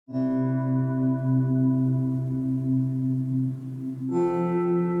Hello,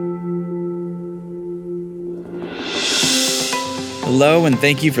 and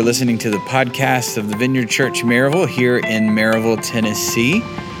thank you for listening to the podcast of the Vineyard Church Maryville here in Maryville, Tennessee.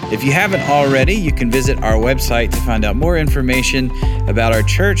 If you haven't already, you can visit our website to find out more information about our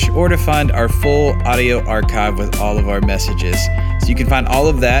church or to find our full audio archive with all of our messages. So you can find all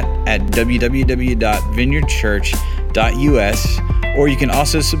of that at www.vineyardchurch.us, or you can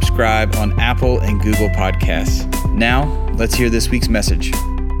also subscribe on Apple and Google Podcasts. Now, let's hear this week's message.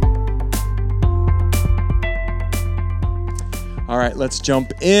 All right, let's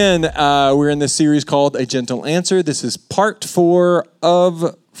jump in. We're in this series called A Gentle Answer. This is part 4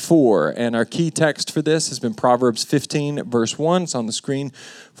 of 4, and our key text for this has been Proverbs 15, verse 1. It's on the screen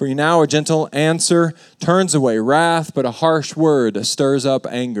for you now. A gentle answer turns away wrath, but a harsh word stirs up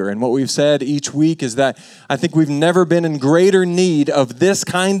anger. And what we've said each week is that I think we've never been in greater need of this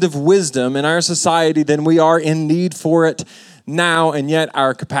kind of wisdom in our society than we are in need for it now, and yet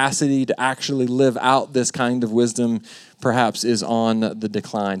our capacity to actually live out this kind of wisdom perhaps is on the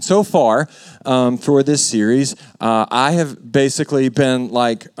decline. So far, for this series, I have basically been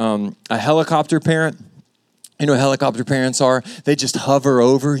like a helicopter parent. You know what helicopter parents are? They just hover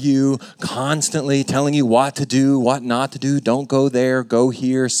over you, constantly telling you what to do, what not to do. Don't go there, go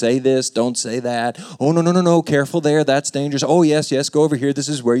here, say this, don't say that. Oh, no, careful there, that's dangerous. Oh, yes, go over here, this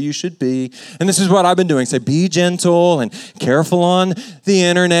is where you should be. And this is what I've been doing. Say, be gentle and careful on the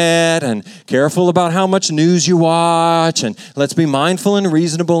internet and careful about how much news you watch. And let's be mindful and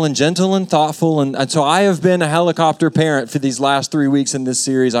reasonable and gentle and thoughtful. And so I have been a helicopter parent for these last 3 weeks in this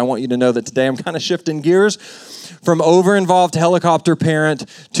series. I want you to know that today I'm kind of shifting gears from over-involved helicopter parent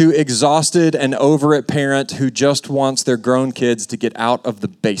to exhausted and over-it parent who just wants their grown kids to get out of the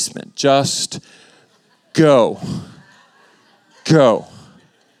basement. Just go.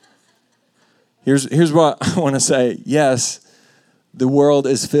 Here's what I want to say. Yes, the world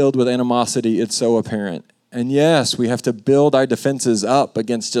is filled with animosity. It's so apparent. And yes, we have to build our defenses up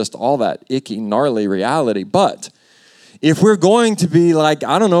against just all that icky, gnarly reality. But if we're going to be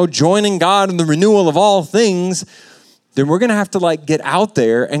joining God in the renewal of all things, then we're going to have to get out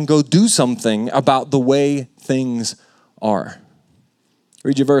there and go do something about the way things are.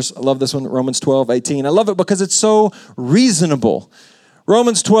 Read your verse. I love this one, Romans 12:18. I love it because it's so reasonable.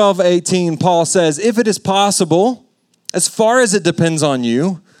 Romans 12:18, Paul says, if it is possible, as far as it depends on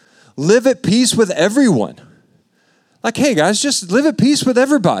you, live at peace with everyone. Hey guys, just live at peace with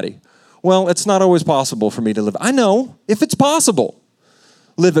everybody. Well, it's not always possible for me to live. I know, if it's possible,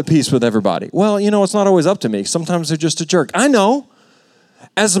 live at peace with everybody. Well, it's not always up to me. Sometimes they're just a jerk. I know.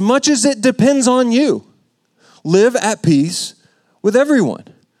 As much as it depends on you, live at peace with everyone.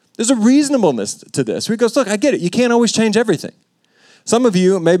 There's a reasonableness to this. We go, look, I get it. You can't always change everything. Some of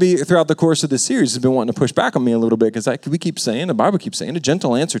you, maybe throughout the course of this series, have been wanting to push back on me a little bit because we keep saying, the Bible keeps saying, a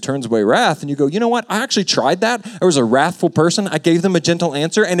gentle answer turns away wrath. And you go, you know what? I actually tried that. I was a wrathful person. I gave them a gentle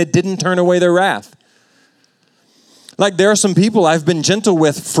answer, and it didn't turn away their wrath. There are some people I've been gentle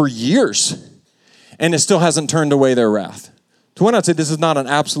with for years, and it still hasn't turned away their wrath. To one, I'd say this is not an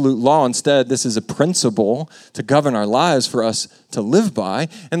absolute law. Instead, this is a principle to govern our lives for us to live by.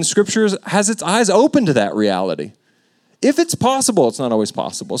 And the Scriptures has its eyes open to that reality. If it's possible, it's not always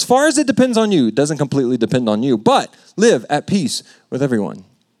possible. As far as it depends on you, it doesn't completely depend on you. But live at peace with everyone.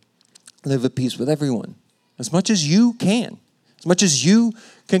 Live at peace with everyone. As much as you can. As much as you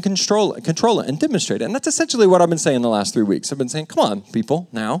can control it and demonstrate it. And that's essentially what I've been saying the last 3 weeks. I've been saying, come on, people,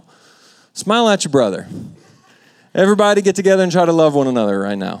 now. Smile at your brother. Everybody get together and try to love one another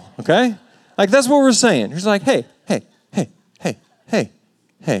right now, okay? That's what we're saying. He's like, hey.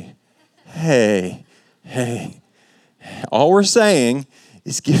 All we're saying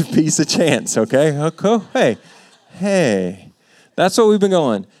is give peace a chance, okay? Hey. That's what we've been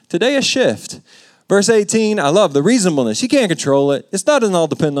going. Today, a shift. Verse 18, I love the reasonableness. You can't control it. It doesn't all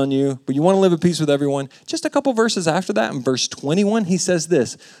depend on you, but you want to live at peace with everyone. Just a couple verses after that, in verse 21, he says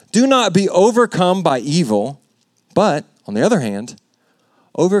this, do not be overcome by evil, but, on the other hand,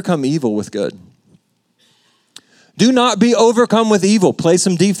 overcome evil with good. Do not be overcome with evil. Play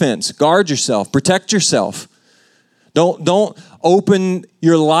some defense. Guard yourself. Protect yourself. Don't open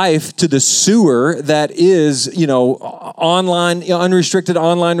your life to the sewer that is, online, unrestricted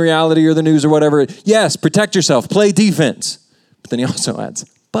online reality or the news or whatever. Yes, protect yourself. Play defense. But then he also adds,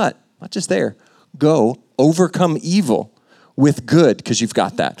 but not just there. Go overcome evil with good because you've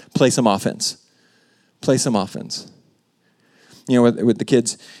got that. Play some offense. With the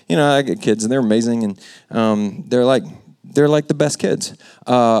kids, I get kids and they're amazing and they're They're like the best kids,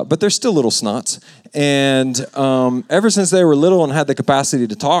 but they're still little snots. And ever since they were little and had the capacity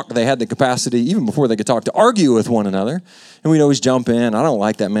to talk, they had the capacity, even before they could talk, to argue with one another. And we'd always jump in. I don't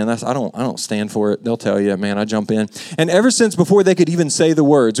like that, man. I don't stand for it. They'll tell you, man, I jump in. And ever since before they could even say the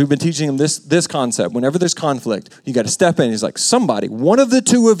words, we've been teaching them this concept. Whenever there's conflict, you got to step in. He's like, somebody, one of the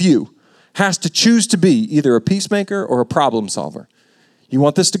two of you has to choose to be either a peacemaker or a problem solver. You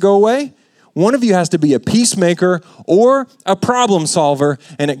want this to go away? One of you has to be a peacemaker or a problem solver,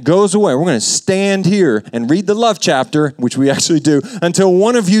 and it goes away. We're going to stand here and read the love chapter, which we actually do, until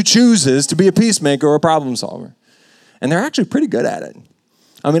one of you chooses to be a peacemaker or a problem solver. And they're actually pretty good at it.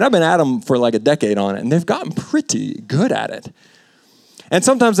 I mean, I've been at them for like a decade on it, and they've gotten pretty good at it. And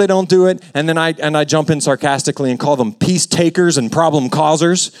sometimes they don't do it, and then I jump in sarcastically and call them peace takers and problem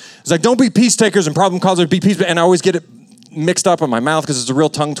causers. It's like, don't be peace takers and problem causers, be peace. And I always get it mixed up in my mouth because it's a real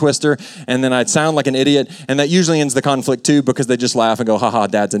tongue twister, and then I'd sound like an idiot, and that usually ends the conflict too because they just laugh and go, haha,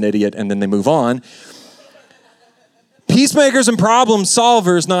 dad's an idiot, and then they move on. Peacemakers and problem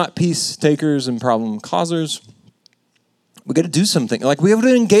solvers, not peace takers and problem causers. We got to do something. Like, we have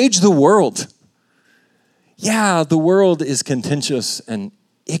to engage the world. Yeah, the world is contentious and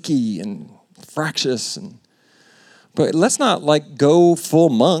icky and fractious, but let's not like go full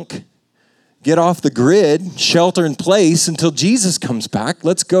monk. Get off the grid, shelter in place until Jesus comes back.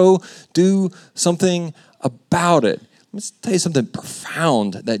 Let's go do something about it. Let's tell you something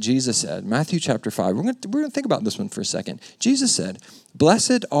profound that Jesus said. Matthew chapter 5. We're going to think about this one for a second. Jesus said,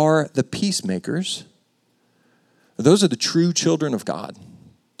 blessed are the peacemakers. Those are the true children of God.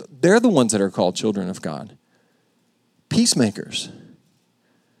 They're the ones that are called children of God. Peacemakers.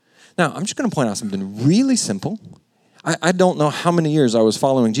 Now, I'm just going to point out something really simple. I don't know how many years I was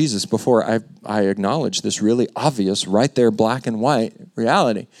following Jesus before I acknowledged this really obvious, right there, black and white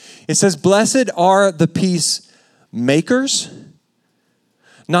reality. It says, blessed are the peacemakers,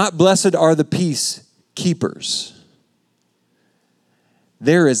 not blessed are the peacekeepers.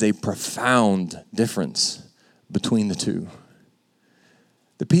 There is a profound difference between the two.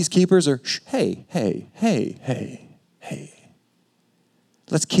 The peacekeepers are, hey, hey, hey, hey, hey.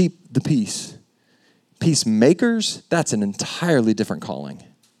 Let's keep the peace. Peacemakers, that's an entirely different calling.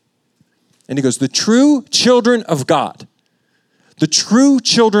 And he goes, the true children of God. The true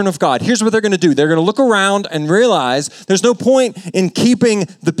children of God. Here's what they're going to do. They're going to look around and realize there's no point in keeping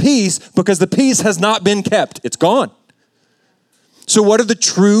the peace because the peace has not been kept. It's gone. So what are the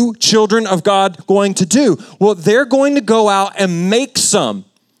true children of God going to do? Well, they're going to go out and make some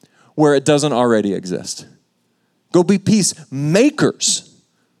where it doesn't already exist. Go be peacemakers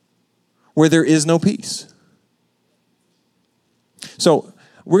where there is no peace. So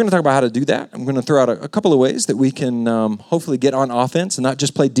we're going to talk about how to do that. I'm going to throw out a couple of ways that we can hopefully get on offense and not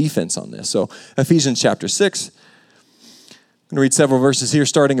just play defense on this. So Ephesians chapter 6. I'm going to read several verses here,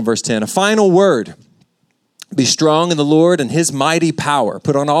 starting in verse 10. A final word. Be strong in the Lord and his mighty power.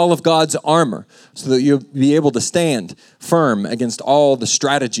 Put on all of God's armor so that you'll be able to stand firm against all the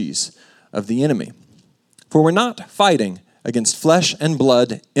strategies of the enemy. For we're not fighting against flesh and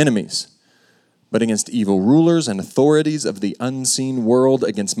blood enemies, but against evil rulers and authorities of the unseen world,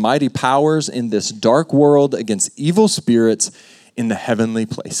 against mighty powers in this dark world, against evil spirits in the heavenly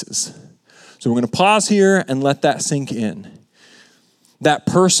places. So we're going to pause here and let that sink in. That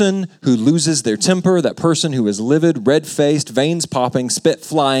person who loses their temper, that person who is livid, red-faced, veins popping, spit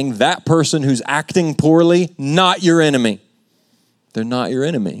flying, that person who's acting poorly, not your enemy. They're not your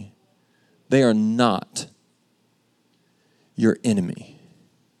enemy. They are not your enemy.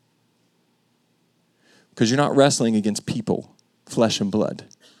 Because you're not wrestling against people, flesh and blood,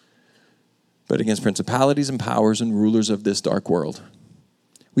 but against principalities and powers and rulers of this dark world.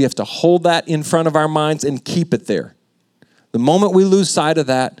 We have to hold that in front of our minds and keep it there. The moment we lose sight of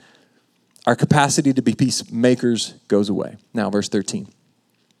that, our capacity to be peacemakers goes away. Now, verse 13.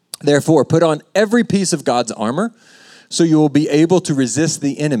 Therefore, put on every piece of God's armor so you will be able to resist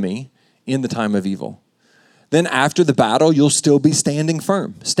the enemy in the time of evil. Then after the battle, you'll still be standing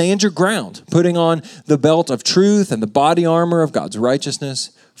firm. Stand your ground, putting on the belt of truth and the body armor of God's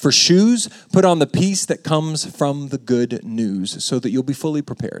righteousness. For shoes, put on the peace that comes from the good news so that you'll be fully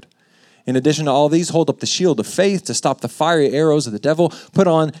prepared. In addition to all these, hold up the shield of faith to stop the fiery arrows of the devil. Put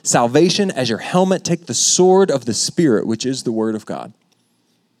on salvation as your helmet. Take the sword of the Spirit, which is the word of God.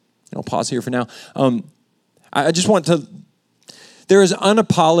 And I'll pause here for now. I just want to, there is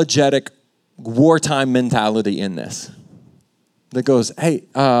unapologetic wartime mentality in this that goes, hey,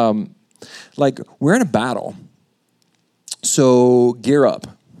 like we're in a battle, so gear up.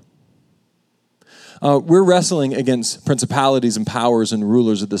 We're wrestling against principalities and powers and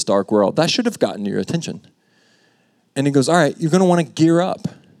rulers of this dark world. That should have gotten your attention. And he goes, all right, you're going to want to gear up.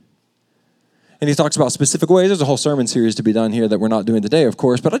 And he talks about specific ways. There's a whole sermon series to be done here that we're not doing today, of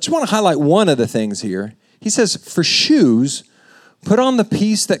course. But I just want to highlight one of the things here. He says, for shoes, put on the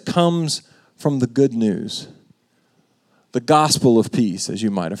peace that comes from the good news. The gospel of peace, as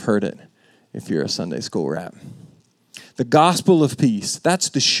you might have heard it if you're a Sunday school rat. The gospel of peace, that's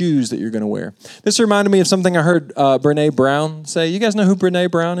the shoes that you're going to wear. This reminded me of something I heard Brene Brown say. You guys know who Brene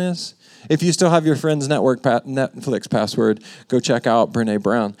Brown is? If you still have your Friends Network Netflix password, go check out Brene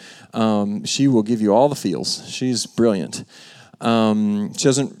Brown. She will give you all the feels. She's brilliant. She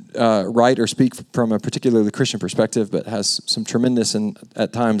doesn't write or speak from a particularly Christian perspective, but has some tremendous and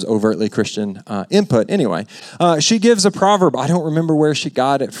at times overtly Christian input. Anyway, she gives a proverb. I don't remember where she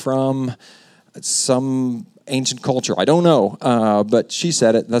got it from. Some ancient culture. I don't know, but she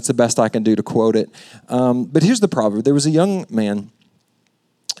said it. That's the best I can do to quote it. But here's the proverb. There was a young man,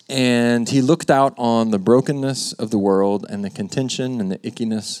 and he looked out on the brokenness of the world and the contention and the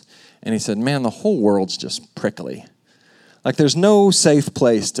ickiness, and he said, man, the whole world's just prickly. Like there's no safe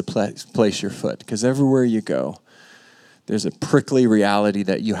place to place your foot, because everywhere you go, there's a prickly reality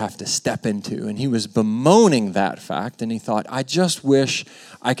that you have to step into. And he was bemoaning that fact, and he thought, I just wish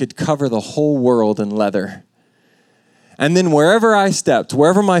I could cover the whole world in leather. And then wherever I stepped,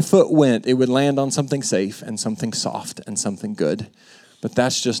 wherever my foot went, it would land on something safe and something soft and something good. But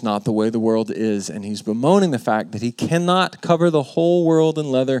that's just not the way the world is. And he's bemoaning the fact that he cannot cover the whole world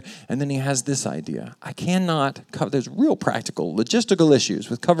in leather. And then he has this idea. I cannot cover, there's real practical, logistical issues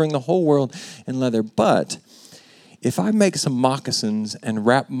with covering the whole world in leather. But if I make some moccasins and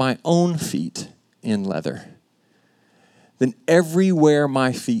wrap my own feet in leather, then everywhere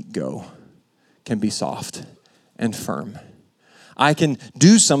my feet go can be soft and firm. I can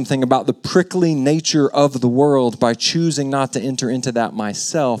do something about the prickly nature of the world by choosing not to enter into that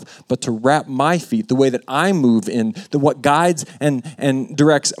myself, but to wrap my feet, the way that I move in, what guides and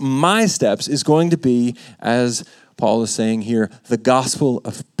directs my steps is going to be, as Paul is saying here, the gospel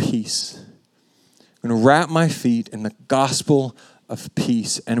of peace. I'm going to wrap my feet in the gospel of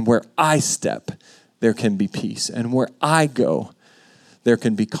peace, and where I step, there can be peace, and where I go, there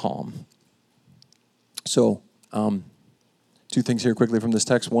can be calm. So, two things here quickly from this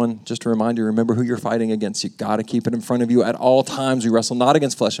text. One, just to remind you, remember who you're fighting against. You got to keep it in front of you at all times. We wrestle not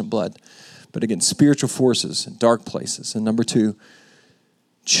against flesh and blood, but against spiritual forces and dark places. And number two,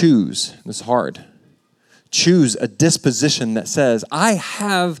 choose. This is hard. Choose a disposition that says, I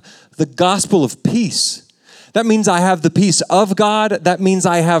have the gospel of peace. That means I have the peace of God. That means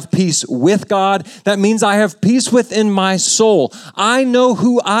I have peace with God. That means I have peace within my soul. I know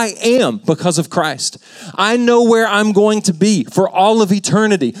who I am because of Christ. I know where I'm going to be for all of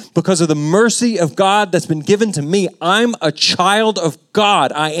eternity because of the mercy of God that's been given to me. I'm a child of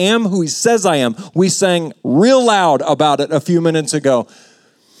God. I am who He says I am. We sang real loud about it a few minutes ago.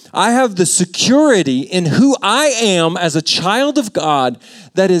 I have the security in who I am as a child of God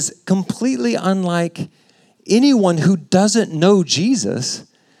that is completely unlike anyone who doesn't know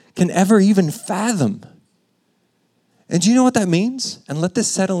Jesus can ever even fathom. And do you know what that means? And let this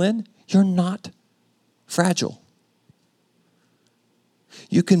settle in. You're not fragile.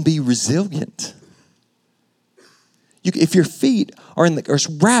 You can be resilient. If your feet are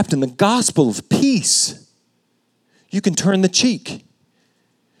wrapped in the gospel of peace, you can turn the cheek.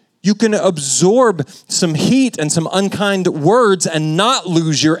 You can absorb some heat and some unkind words and not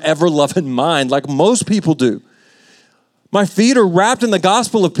lose your ever-loving mind like most people do. My feet are wrapped in the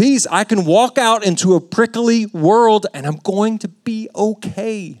gospel of peace. I can walk out into a prickly world and I'm going to be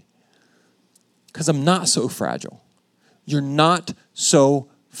okay because I'm not so fragile. You're not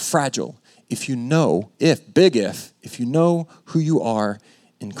so fragile if you know, if you know who you are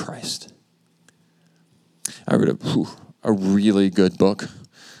in Christ. I read a really good book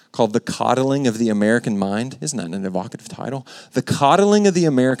called The Coddling of the American Mind. Isn't that an evocative title? The Coddling of the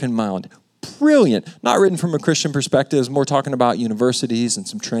American Mind. Brilliant. Not written from a Christian perspective. It's more talking about universities and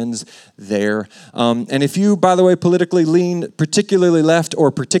some trends there. And if you, by the way, politically lean particularly left or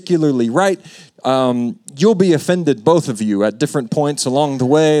particularly right, you'll be offended, both of you, at different points along the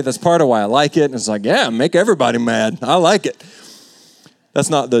way. That's part of why I like it. And it's like, yeah, make everybody mad. I like it. That's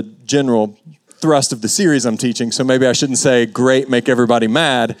not the general thrust of the series I'm teaching, so maybe I shouldn't say, great, make everybody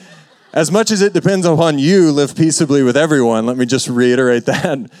mad. As much as it depends upon you, live peaceably with everyone. Let me just reiterate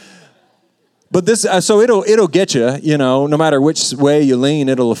that. But this, so it'll get you, no matter which way you lean,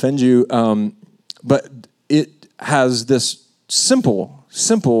 it'll offend you. But it has this simple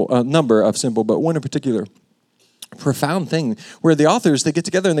number of simple, but one in particular, profound thing where the authors, they get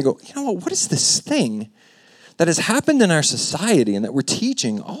together and they go, you know what is this thing that has happened in our society and that we're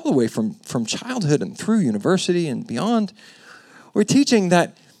teaching all the way from childhood and through university and beyond. We're teaching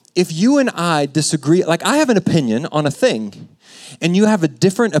that if you and I disagree, like I have an opinion on a thing and you have a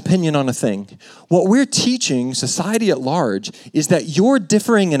different opinion on a thing, what we're teaching society at large is that your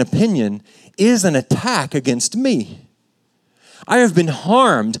differing in opinion is an attack against me. I have been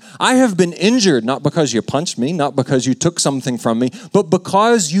harmed. I have been injured, not because you punched me, not because you took something from me, but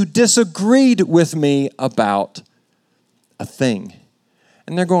because you disagreed with me about a thing.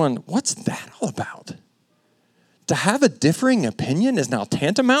 And they're going, what's that all about? To have a differing opinion is now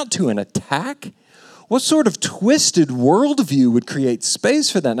tantamount to an attack? What sort of twisted worldview would create space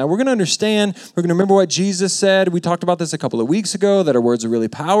for that? Now, we're going to understand, we're going to remember what Jesus said. We talked about this a couple of weeks ago, that our words are really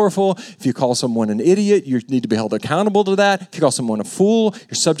powerful. If you call someone an idiot, you need to be held accountable to that. If you call someone a fool,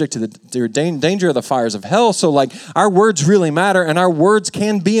 you're subject to the danger of the fires of hell. So, like, our words really matter, and our words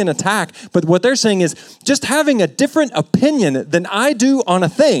can be an attack. But what they're saying is, just having a different opinion than I do on a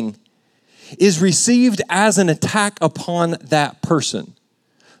thing is received as an attack upon that person.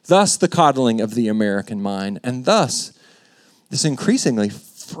 Thus, the coddling of the American mind, and thus, this increasingly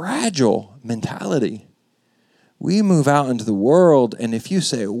fragile mentality. We move out into the world, and if you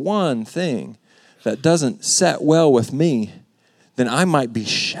say one thing that doesn't set well with me, then I might be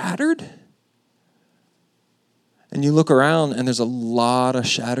shattered. And you look around, and there's a lot of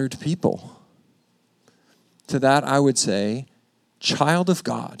shattered people. To that, I would say, child of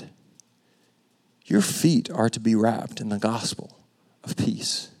God, your feet are to be wrapped in the gospel of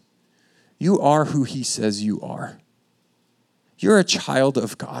peace. You are who he says you are. You're a child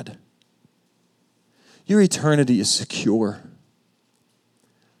of God. Your eternity is secure.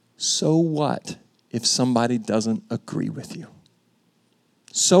 So what if somebody doesn't agree with you?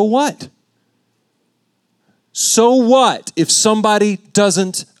 So what? So what if somebody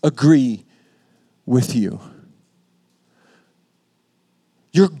doesn't agree with you?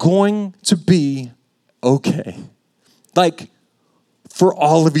 You're going to be okay. Like, for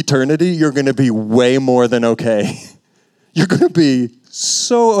all of eternity, you're going to be way more than okay. You're going to be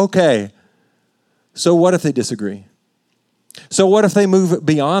so okay. So what if they disagree? So what if they move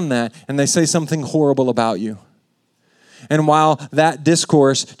beyond that and they say something horrible about you? And while that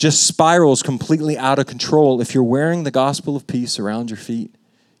discourse just spirals completely out of control, if you're wearing the gospel of peace around your feet,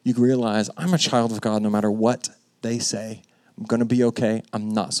 you realize, I'm a child of God no matter what they say. I'm going to be okay. I'm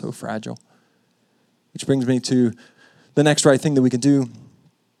not so fragile. Which brings me to the next right thing that we can do,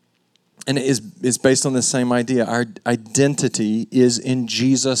 and it is based on the same idea. Our identity is in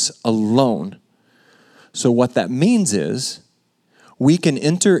Jesus alone. So what that means is we can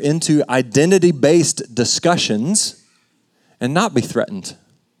enter into identity-based discussions and not be threatened.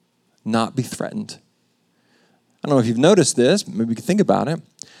 Not be threatened. I don't know if you've noticed this, maybe we can think about it.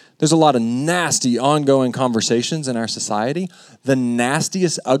 There's a lot of nasty, ongoing conversations in our society. The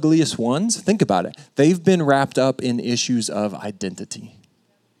nastiest, ugliest ones, think about it. They've been wrapped up in issues of identity.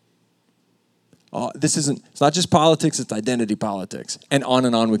 It's not just politics, it's identity politics. And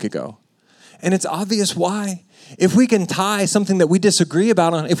on we could go. And it's obvious why. If we can tie something that we disagree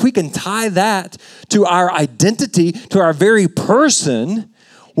about on, if we can tie that to our identity, to our very person,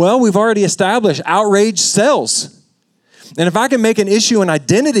 well, we've already established outrage sells. And if I can make an issue an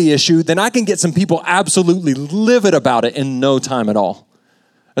identity issue, then I can get some people absolutely livid about it in no time at all.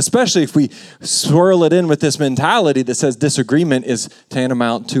 Especially if we swirl it in with this mentality that says disagreement is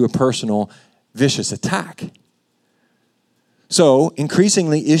tantamount to a personal vicious attack. So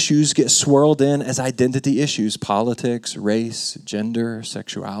increasingly issues get swirled in as identity issues, politics, race, gender,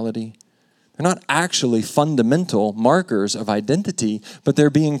 sexuality. They're not actually fundamental markers of identity, but they're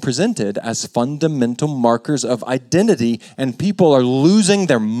being presented as fundamental markers of identity, and people are losing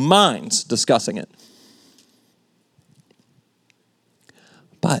their minds discussing it.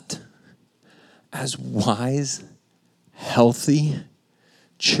 But as wise, healthy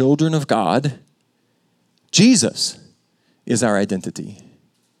children of God, Jesus is our identity.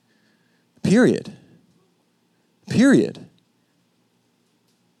 Period.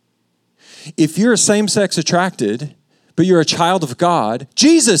 If you're same-sex attracted, but you're a child of God,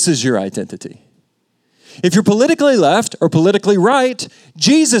 Jesus is your identity. If you're politically left or politically right,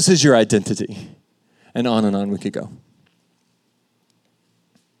 Jesus is your identity. And on we could go.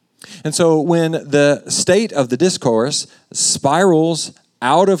 And so when the state of the discourse spirals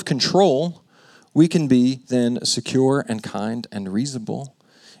out of control, we can be then secure and kind and reasonable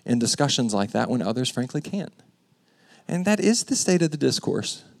in discussions like that when others frankly can't. And that is the state of the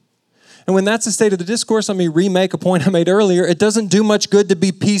discourse. And when that's the state of the discourse, let me remake a point I made earlier. It doesn't do much good to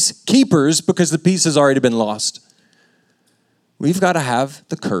be peacekeepers because the peace has already been lost. We've got to have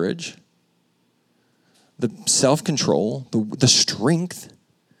the courage, the self-control, the strength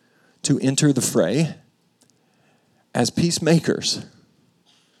to enter the fray as peacemakers.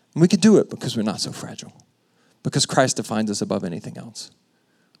 And we could do it because we're not so fragile, because Christ defines us above anything else.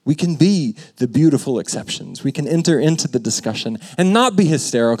 We can be the beautiful exceptions. We can enter into the discussion and not be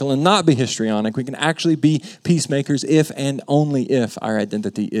hysterical and not be histrionic. We can actually be peacemakers if and only if our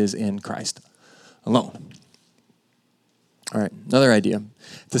identity is in Christ alone. All right, another idea.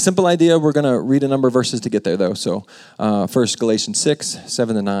 It's a simple idea. We're going to read a number of verses to get there, though. So first, Galatians 6,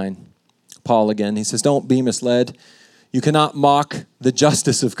 7-9. Paul again, he says, don't be misled. You cannot mock the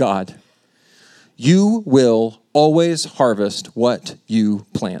justice of God. You will always harvest what you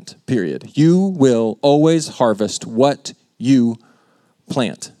plant, period. You will always harvest what you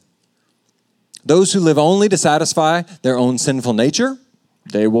plant. Those who live only to satisfy their own sinful nature,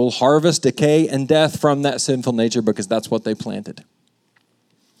 they will harvest decay and death from that sinful nature because that's what they planted.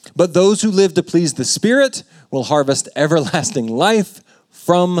 But those who live to please the Spirit will harvest everlasting life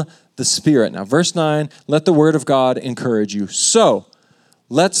from the Spirit. Now, verse 9, let the word of God encourage you. So,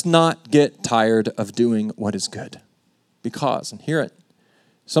 let's not get tired of doing what is good. Because, and hear it,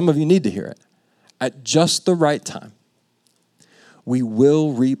 some of you need to hear it, at just the right time, we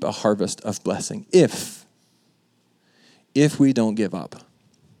will reap a harvest of blessing if we don't give up.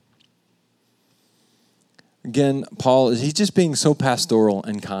 Again, Paul, he's just being so pastoral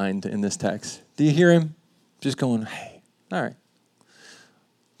and kind in this text. Do you hear him? Just going, hey, all right.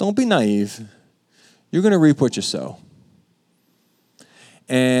 Don't be naive. You're going to reap what you sow.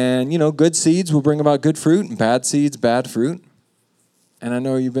 And, good seeds will bring about good fruit, and bad seeds, bad fruit. And I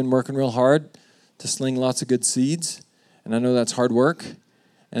know you've been working real hard to sling lots of good seeds, and I know that's hard work.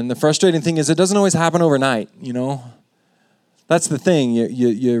 And the frustrating thing is it doesn't always happen overnight, That's the thing.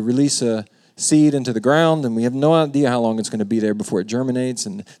 You release a seed into the ground, and we have no idea how long it's going to be there before it germinates.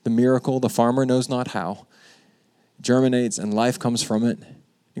 And the miracle, the farmer knows not how. It germinates, and life comes from it.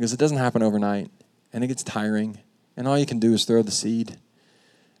 Because it doesn't happen overnight, and it gets tiring, and all you can do is throw the seed.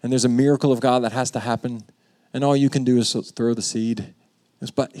 And there's a miracle of God that has to happen, and all you can do is throw the seed.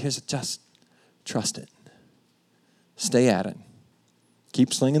 But just trust it. Stay at it.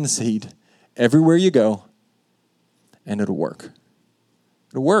 Keep slinging the seed everywhere you go, and it'll work.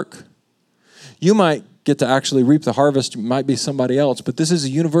 It'll work. You might get to actually reap the harvest. It might be somebody else, but this is a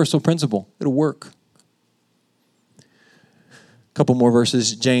universal principle. It'll work. A couple more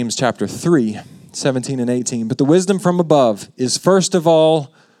verses, James chapter 3, 17 and 18. But the wisdom from above is first of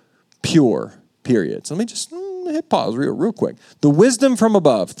all pure, period. So let me just hit pause real quick. The wisdom from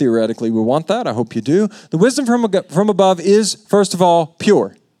above, theoretically, we want that. I hope you do. The wisdom from above is, first of all,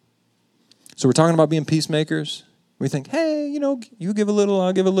 pure. So we're talking about being peacemakers. We think, hey, you give a little,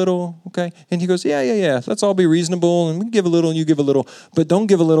 I'll give a little, okay? And he goes, yeah. Let's all be reasonable, and we give a little, and you give a little. But don't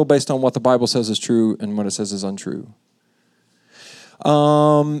give a little based on what the Bible says is true and what it says is untrue.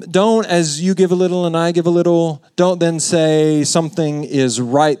 Don't, as you give a little and I give a little, don't then say something is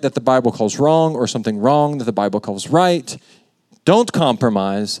right that the Bible calls wrong or something wrong that the Bible calls right. Don't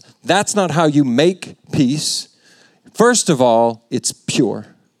compromise. That's not how you make peace. First of all, it's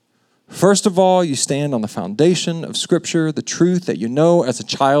pure. First of all, you stand on the foundation of Scripture, the truth that you know as a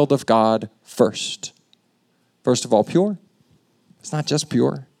child of God first. First of all, pure. It's not just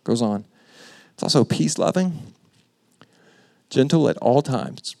pure. It goes on. It's also peace-loving, gentle at all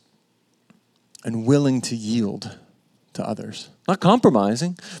times, and willing to yield to others. Not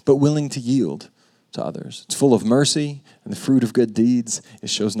compromising, but willing to yield to others. It's full of mercy and the fruit of good deeds. It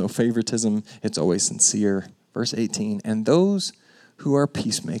shows no favoritism. It's always sincere. Verse 18, and those who are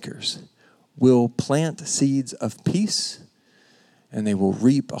peacemakers will plant seeds of peace, and they will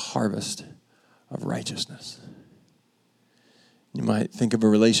reap a harvest of righteousness. You might think of a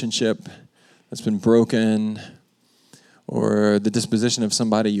relationship that's been broken, or the disposition of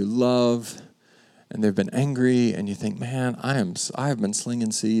somebody you love, and they've been angry, and you think, man, I have been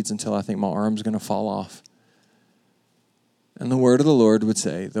slinging seeds until I think my arm's going to fall off. And the word of the Lord would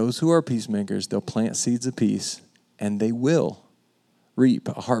say, those who are peacemakers, they'll plant seeds of peace, and they will reap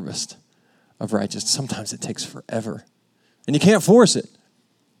a harvest of righteousness. Sometimes it takes forever, and you can't force it,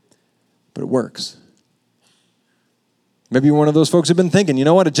 but it works. Maybe you're one of those folks who've been thinking, you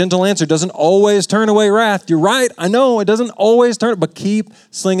know what, a gentle answer doesn't always turn away wrath. You're right, I know, it doesn't always turn, but keep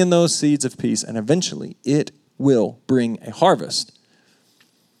slinging those seeds of peace, and eventually it will bring a harvest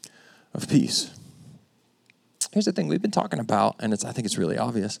of peace. Here's the thing we've been talking about, and I think it's really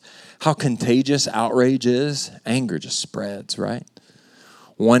obvious, how contagious outrage is. Anger just spreads, right?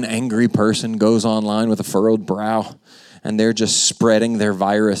 One angry person goes online with a furrowed brow and they're just spreading their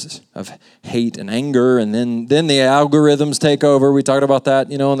virus of hate and anger, and then the algorithms take over. We talked about that,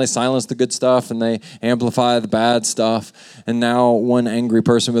 and they silence the good stuff and they amplify the bad stuff. And now one angry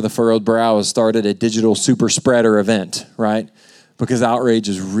person with a furrowed brow has started a digital super spreader event, right? Because outrage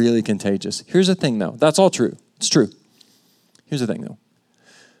is really contagious. Here's the thing, though. That's all true. It's true. Here's the thing, though.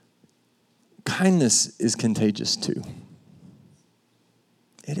 Kindness is contagious, too.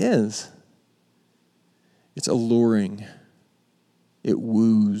 It is. It's alluring. It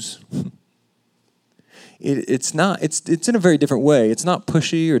woos. It's in a very different way. It's not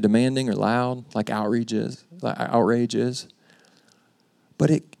pushy or demanding or loud like outrage is. But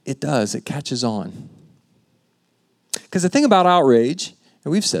it does. It catches on. Because the thing about outrage,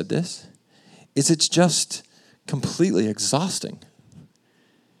 and we've said this, is it's just completely exhausting.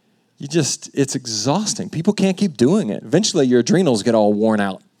 It's exhausting. People can't keep doing it. Eventually your adrenals get all worn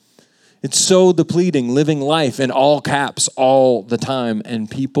out. It's so depleting, living life in all caps all the time, and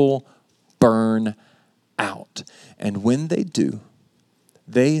people burn out. And when they do,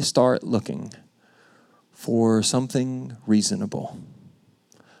 they start looking for something reasonable,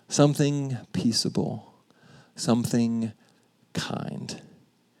 something peaceable, something kind.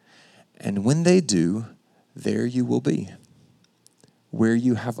 And when they do, there you will be, where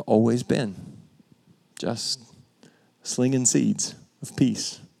you have always been, just slinging seeds of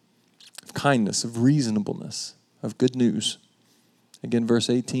peace, of kindness, of reasonableness, of good news. Again, verse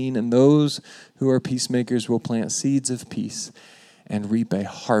 18, and those who are peacemakers will plant seeds of peace and reap a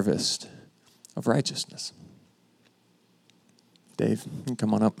harvest of righteousness. Dave, you can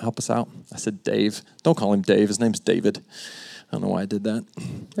come on up, help us out. I said Dave. Don't call him Dave. His name's David. I don't know why I did that.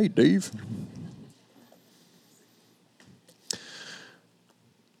 Hey, Dave.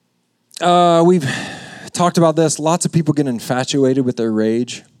 We've talked about this. Lots of people get infatuated with their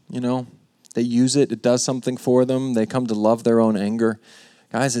rage, They use it. It does something for them. They come to love their own anger.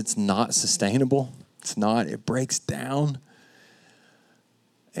 Guys, it's not sustainable. It's not. It breaks down.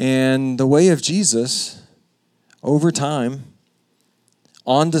 And the way of Jesus, over time,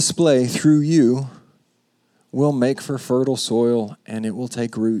 on display through you, will make for fertile soil, and it will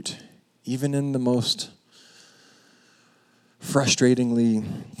take root, even in the most frustratingly.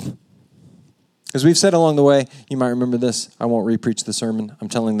 As we've said along the way, you might remember this. I won't repreach the sermon. I'm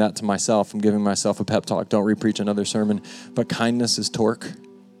telling that to myself. I'm giving myself a pep talk. Don't repreach another sermon. But kindness is torque.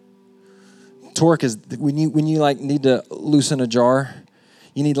 Torque is when you need to loosen a jar.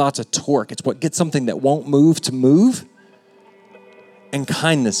 You need lots of torque. It's what gets something that won't move to move. And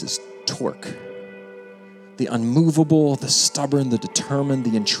kindness is torque. The unmovable, the stubborn, the determined,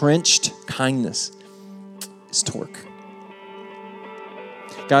 the entrenched. Kindness is torque.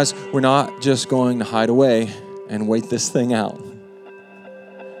 Guys, we're not just going to hide away and wait this thing out.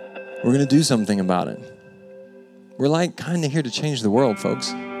 We're going to do something about it. We're kind of here to change the world,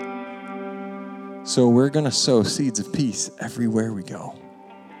 folks. So we're going to sow seeds of peace everywhere we go.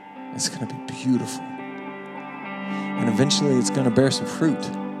 It's going to be beautiful. And eventually it's going to bear some fruit.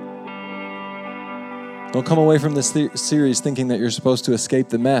 Don't come away from this series thinking that you're supposed to escape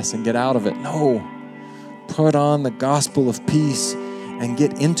the mess and get out of it. No. Put on the gospel of peace and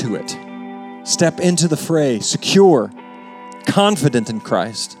get into it. Step into the fray, secure, confident in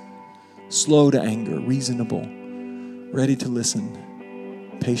Christ, slow to anger, reasonable, ready to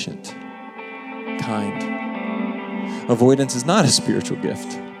listen, patient, kind. Avoidance is not a spiritual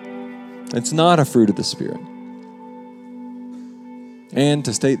gift. It's not a fruit of the Spirit. And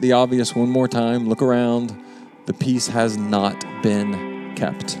to state the obvious one more time, look around. The peace has not been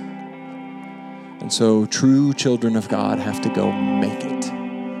kept. And so true children of God have to go make it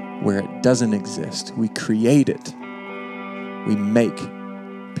where it doesn't exist. We create it. We make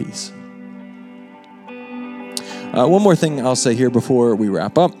peace. One more thing I'll say here before we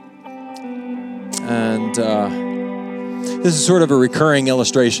wrap up. And this is sort of a recurring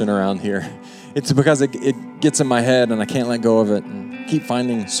illustration around here. It's because it gets in my head and I can't let go of it and keep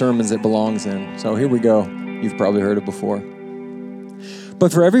finding sermons it belongs in. So here we go. You've probably heard it before.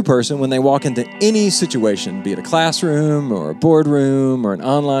 But for every person, when they walk into any situation, be it a classroom or a boardroom or an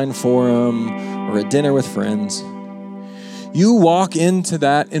online forum or a dinner with friends, you walk into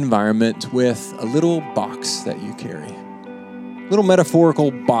that environment with a little box that you carry. A little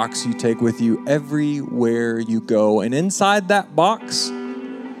metaphorical box you take with you everywhere you go. And inside that box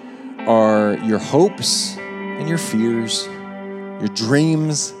are your hopes and your fears, your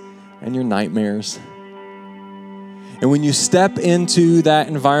dreams and your nightmares. And when you step into that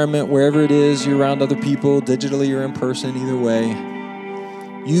environment, wherever it is, you're around other people, digitally or in person, either way,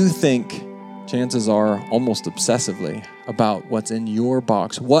 you think, chances are, almost obsessively about what's in your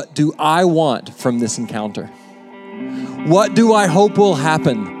box. What do I want from this encounter? What do I hope will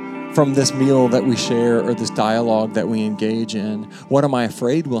happen from this meal that we share or this dialogue that we engage in? What am I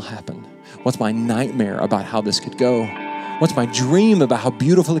afraid will happen? What's my nightmare about how this could go? What's my dream about how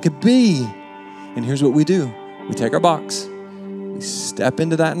beautiful it could be? And here's what we do. We take our box, we step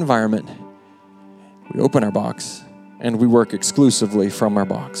into that environment, we open our box, and we work exclusively from our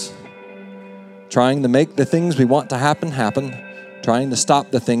box. Trying to make the things we want to happen, trying to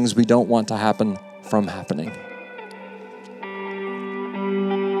stop the things we don't want to happen from happening.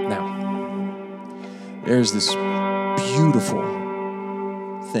 Now, there's this beautiful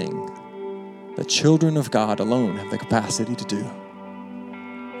thing that children of God alone have the capacity to do.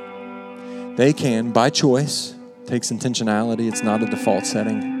 They can, by choice, takes intentionality, it's not a default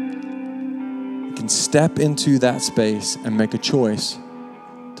setting. You can step into that space and make a choice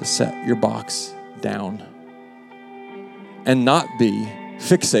to set your box down and not be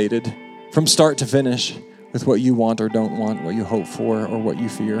fixated from start to finish with what you want or don't want, what you hope for or what you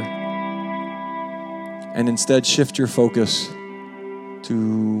fear. And instead shift your focus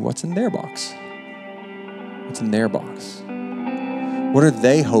to what's in their box. What's in their box? What are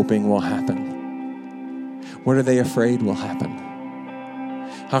they hoping will happen? What are they afraid will happen?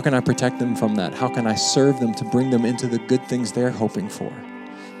 How can I protect them from that? How can I serve them to bring them into the good things they're hoping for?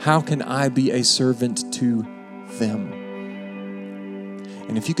 How can I be a servant to them?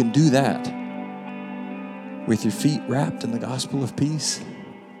 And if you can do that with your feet wrapped in the gospel of peace,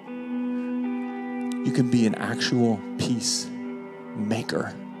 you can be an actual peace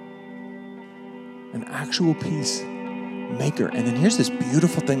maker. An actual peace maker. And then here's this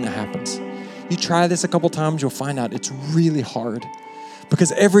beautiful thing that happens. You try this a couple times, you'll find out it's really hard.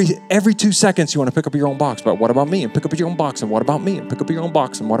 Because every 2 seconds you want to pick up your own box, but what about me? And pick up your own box, and what about me? And pick up your own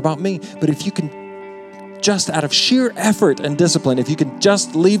box, and what about me? But if you can just out of sheer effort and discipline, if you can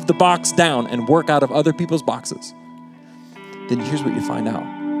just leave the box down and work out of other people's boxes, then here's what you find out.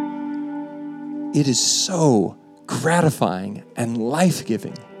 It is so gratifying and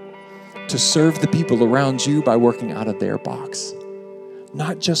life-giving to serve the people around you by working out of their box.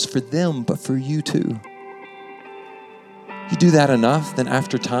 Not just for them, but for you too. You do that enough, then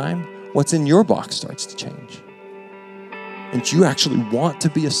after time, what's in your box starts to change. And you actually want to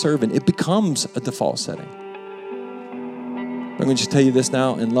be a servant. It becomes a default setting. I'm going to just tell you this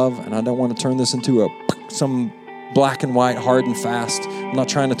now in love, and I don't want to turn this into some black and white, hard and fast. I'm not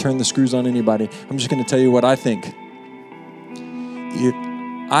trying to turn the screws on anybody. I'm just going to tell you what I think.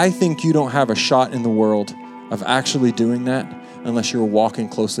 I think you don't have a shot in the world of actually doing that unless you're walking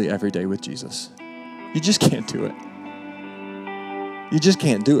closely every day with Jesus. You just can't do it. You just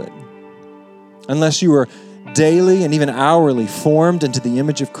can't do it. Unless you are daily and even hourly formed into the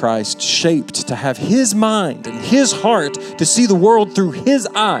image of Christ, shaped to have His mind and His heart, to see the world through His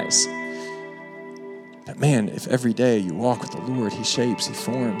eyes. But man, if every day you walk with the Lord, He shapes, He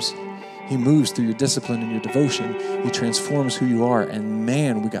forms, He moves through your discipline and your devotion, He transforms who you are. And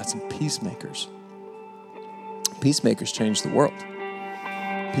man, we got some peacemakers. Peacemakers change the world.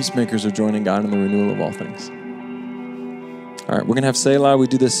 Peacemakers are joining God in the renewal of all things. All right, we're going to have Selah. We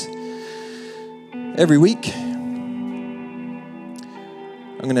do this every week.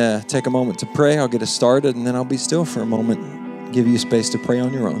 I'm going to take a moment to pray. I'll get us started, and then I'll be still for a moment, give you space to pray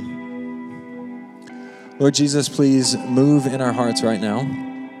on your own. Lord Jesus, please move in our hearts right now.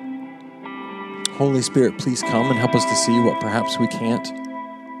 Holy Spirit, please come and help us to see what perhaps we can't.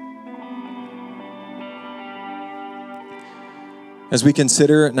 As we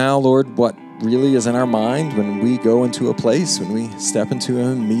consider now, Lord, what really is in our mind when we go into a place, when we step into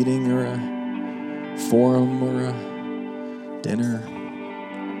a meeting or a forum or a dinner,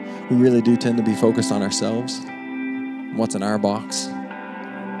 we really do tend to be focused on ourselves, what's in our box.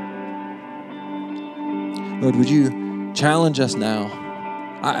 Lord, would you challenge us now?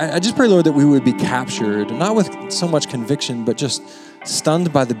 I just pray, Lord, that we would be captured, not with so much conviction, but just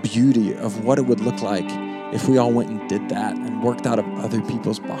stunned by the beauty of what it would look like if we all went and did that and worked out of other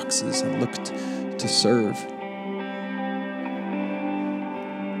people's boxes and looked to serve.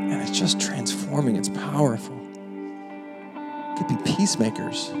 And it's just transforming. It's powerful. We could be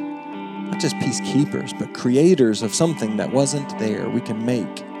peacemakers, not just peacekeepers, but creators of something that wasn't there. We can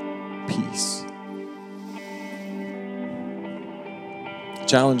make peace.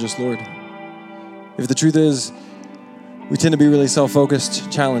 Challenge us, Lord. If the truth is we tend to be really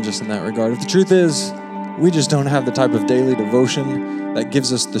self-focused, challenge us in that regard. If the truth is we just don't have the type of daily devotion that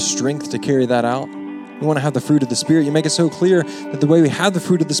gives us the strength to carry that out, we want to have the fruit of the Spirit. You make it so clear that the way we have the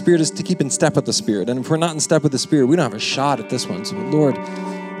fruit of the Spirit is to keep in step with the Spirit. And if we're not in step with the Spirit, we don't have a shot at this one. So, Lord,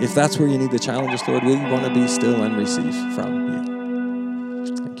 if that's where you need the challenge us, Lord, we want to be still and receive from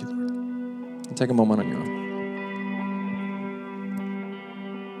you. Thank you, Lord. And take a moment on your own.